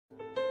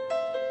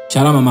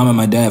Shout out my mom and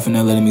my dad for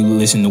not letting me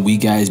listen to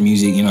weak ass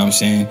music, you know what I'm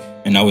saying?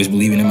 And always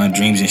believing in my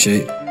dreams and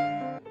shit.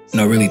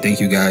 No, really, thank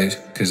you guys.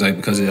 Because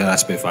of that, I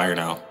spit fire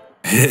now.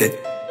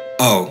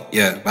 Oh,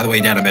 yeah, by the way,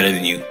 Dad, I'm better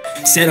than you.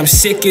 Said I'm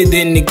sicker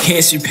than the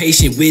cancer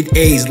patient with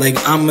AIDS. Like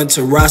I'm a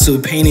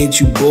terrazzo painted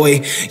you, boy.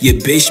 Your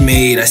bitch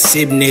made. I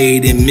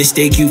sipnade and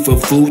mistake you for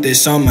food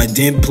that's on my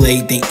dim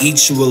plate. Then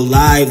eat you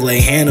alive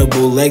like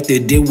Hannibal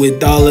Lecter did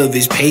with all of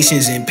his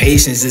patience. And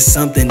patience is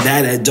something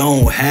that I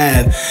don't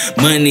have.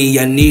 Money,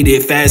 I need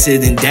it faster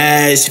than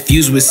Dash.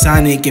 Fused with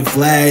Sonic and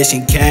Flash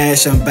and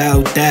cash, I'm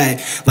about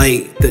that.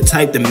 Like the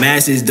type the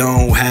masses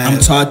don't have. I'm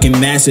talking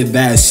massive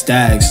ass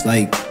stacks.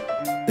 Like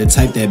the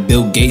type that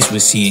Bill Gates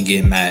would see and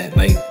get mad.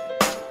 Like,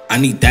 I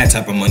need that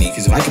type of money,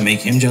 because if I can make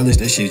him jealous,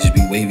 that shit just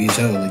be wavy as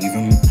hell. Like, you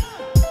feel me?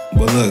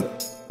 But look,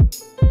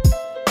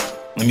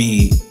 let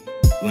me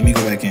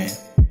go back in.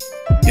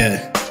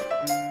 Yeah.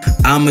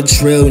 I'm a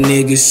trail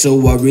nigga,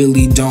 so I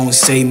really don't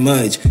say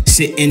much.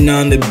 Sitting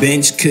on the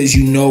bench, cause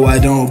you know I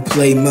don't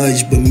play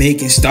much. But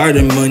making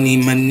starter money,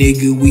 my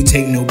nigga, we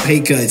take no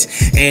pay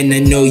cuts. And I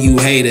know you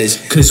hate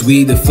us, cause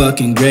we the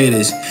fucking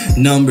greatest.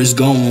 Numbers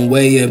going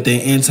way up,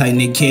 the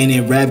anti-Nick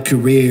Cannon rap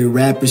career.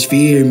 Rappers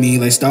fear me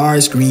like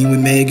Starscream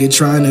when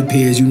Megatron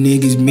appears. You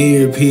niggas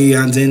mere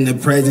peons in the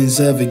presence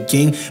of a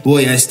king.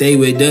 Boy, I stay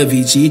with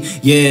Avicii,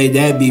 yeah,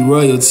 that be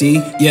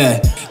royalty.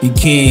 Yeah, you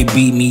can't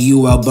beat me,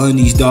 you Al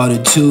Bundy's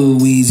daughter too.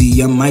 Easy,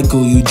 I'm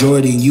Michael, you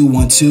Jordan, you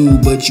want to,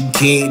 but you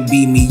can't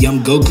beat me.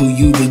 I'm Goku,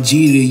 you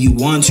Vegeta, you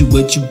want to,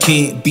 but you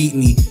can't beat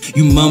me.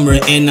 You mummer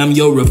and I'm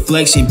your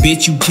reflection,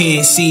 bitch, you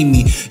can't see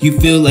me. You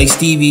feel like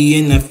Stevie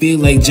and I feel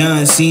like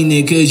John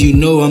Cena, cause you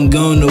know I'm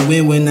gonna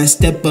win when I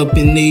step up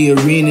in the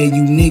arena.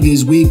 You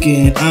niggas weak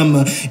and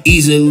I'ma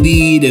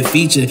easily the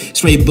feature.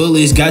 Straight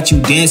bullets got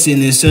you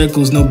dancing in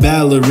circles, no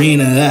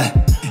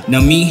ballerina. Now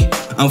me,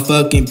 I'm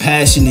fucking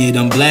passionate.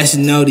 I'm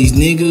blasting all these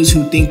niggas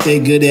who think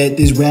they're good at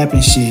this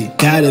rapping shit.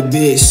 Got a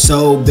bitch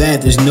so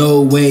bad, there's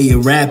no way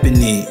you're rapping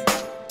it.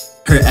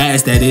 Her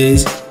ass, that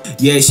is.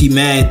 Yeah, she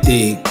mad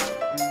thick.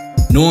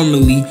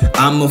 Normally,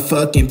 I'm a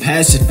fucking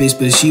pacifist,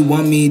 but she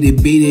want me to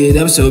beat it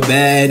up so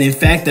bad. In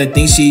fact, I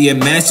think she a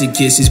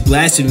masochist. It's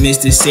blasphemous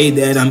to say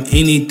that I'm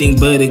anything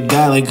but a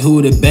guy. Like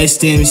who the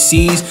best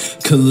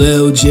MCs?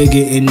 Khalil,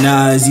 Jigga, and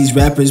Nas. These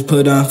rappers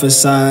put on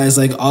facades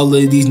like all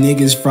of these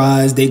niggas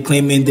fries. They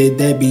claiming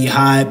that be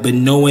hot, but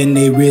knowing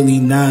they really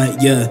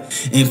not, yeah.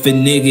 And for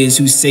niggas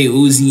who say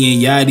Uzi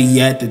and Yachty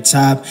at the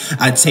top,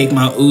 I take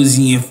my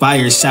Uzi and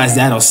fire shots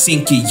that'll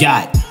sink your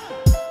yacht.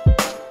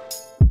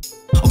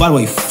 Oh, by the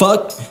way,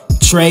 fuck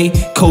Trey,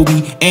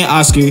 Kobe, and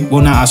Oscar.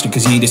 Well, not Oscar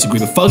because he ain't disagree,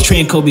 but fuck Trey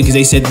and Kobe because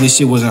they said this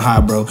shit wasn't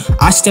hot, bro.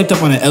 I stepped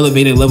up on an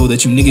elevated level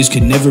that you niggas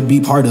could never be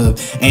part of.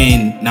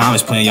 And now I'm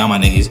just playing y'all my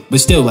niggas.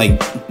 But still,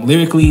 like,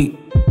 lyrically,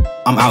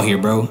 I'm out here,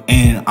 bro.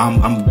 And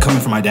I'm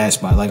coming from my dad's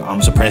spot. Like,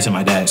 I'm suppressing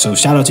my dad. So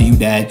shout out to you,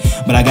 Dad.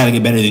 But I gotta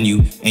get better than you.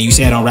 And you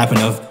say I don't rap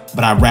enough,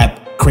 but I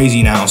rap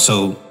crazy now.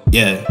 So,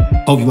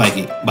 yeah. Hope you like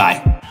it.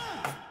 Bye.